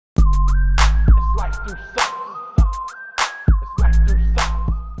LifeThruSox. It's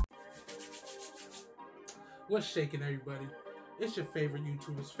LifeThruSox. What's shaking, everybody? It's your favorite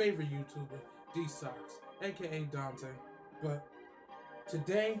YouTuber's favorite YouTuber, D-Sox, aka Dante. But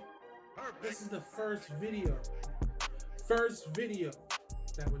today, this is the first video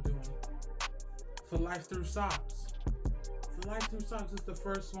that we're doing for LifeThruSox. For LifeThruSox, it's the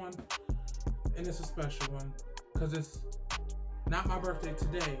first one, and it's a special one because it's not my birthday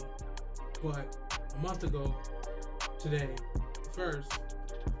today, but a month ago today, first,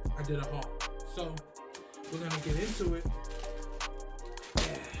 I did a haul. So we're gonna get into it.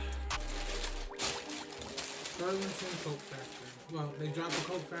 Burlington Coke Factory. Well, they dropped the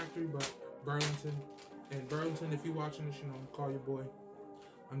Coke Factory, but Burlington. And Burlington, if you're watching this, you know, call your boy.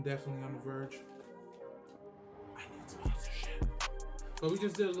 I'm definitely on the verge. I need sponsorship. But we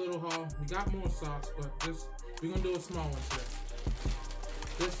just did a little haul. We got more socks, but we're gonna do a small one today.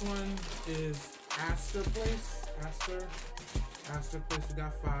 This one is Astor Place. Astor Place, we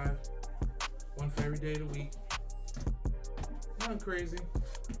got 5. One for every day of the week. Nothing crazy.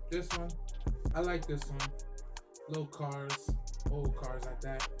 This one, I like this one. Little cars, old cars like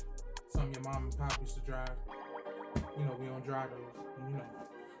that. Some your mom and pop used to drive. You know, we don't drive those. And, you know,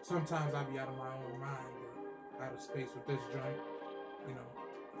 sometimes I be out of my own mind, but out of space with this joint. You know,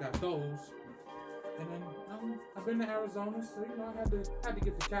 got those. And then I've been to Arizona, so you know I had to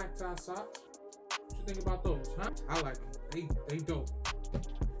get the cacti socks. What you think about those, huh? I like them. They dope.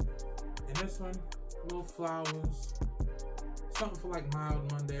 And this one, little flowers. Something for like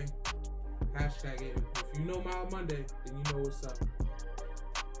Mild Monday. Hashtag it. If you know Mild Monday, then you know what's up.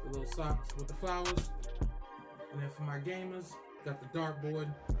 The little socks with the flowers. And then for my gamers, got the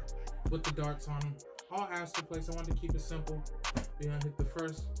dartboard with the darts on them. All Astor Place. I wanted to keep it simple. We're gonna hit the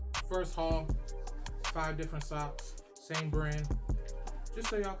first haul. 5 different socks, same brand. Just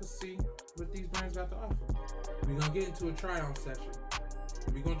so y'all can see what these brands got to offer. We're gonna get into a try-on session.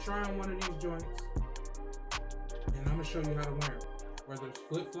 We're gonna try on one of these joints, and I'm gonna show you how to wear them. Whether it's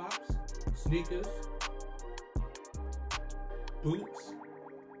flip-flops, sneakers, boots,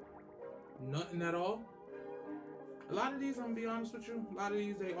 nothing at all. A lot of these, I'm gonna be honest with you, a lot of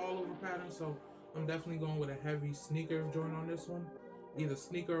these, they all over pattern, so I'm definitely going with a heavy sneaker joint on this one. Either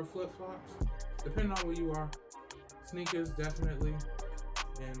sneaker or flip-flops, depending on where you are. Sneakers, definitely.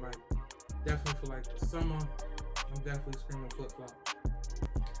 And like, definitely for like the summer, I'm definitely screaming flip-flop.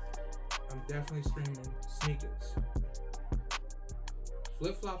 I'm definitely screaming sneakers.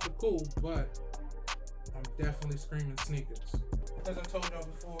 Flip-flops are cool, but I'm definitely screaming sneakers. As I told y'all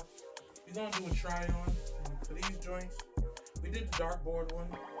before, we're gonna do a try-on. And for these joints, we did the dartboard one.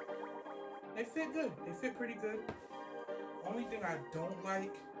 They fit good. They fit pretty good. Only thing I don't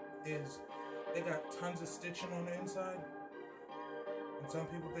like is they got tons of stitching on the inside. And some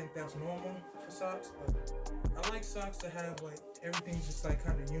people think that's normal for socks, but I like socks to have like everything's just like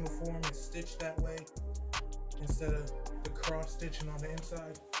kind of uniform and stitched that way instead of the cross stitching on the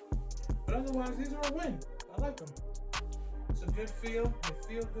inside. But otherwise, these are a win. I like them. It's a good feel.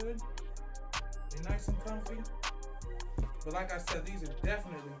 They feel good. They're nice and comfy. But like I said, these are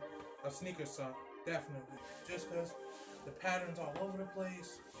definitely a sneaker sock. Definitely. Just because the pattern's all over the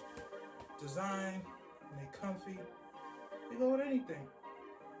place, design, and they comfy. They go with anything.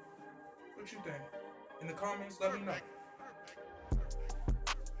 What you think? In the comments, let me know.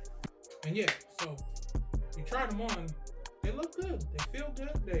 And yeah, so you tried them on. They look good. They feel good.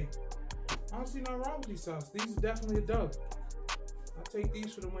 I don't see nothing wrong with these socks. These are definitely a dub. I'll take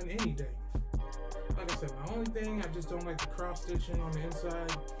these for the win any day. Like I said, my only thing, I just don't like the cross stitching on the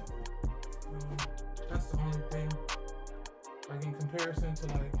inside. That's the only thing. Like in comparison to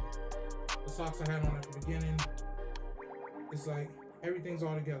like the socks I had on at the beginning, it's like everything's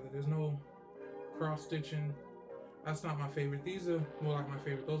all together. There's no cross stitching. That's not my favorite. These are more like my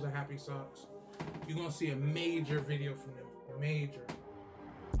favorite. Those are happy socks. You're gonna see a major video from them. Major.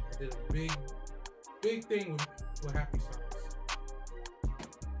 I did a big thing with happy socks.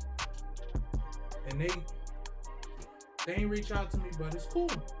 And they ain't reach out to me, but it's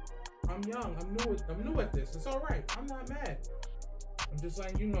cool. I'm young. I'm new at this. It's all right. I'm not mad. I'm just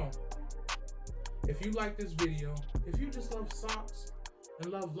letting you know. If you like this video, if you just love socks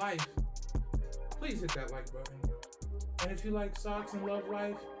and love life, please hit that like button. And if you like socks and love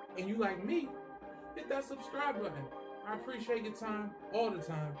life, and you like me, hit that subscribe button. I appreciate your time all the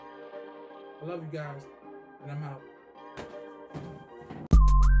time. I love you guys, and I'm out.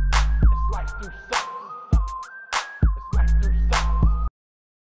 It's LifeThruSox.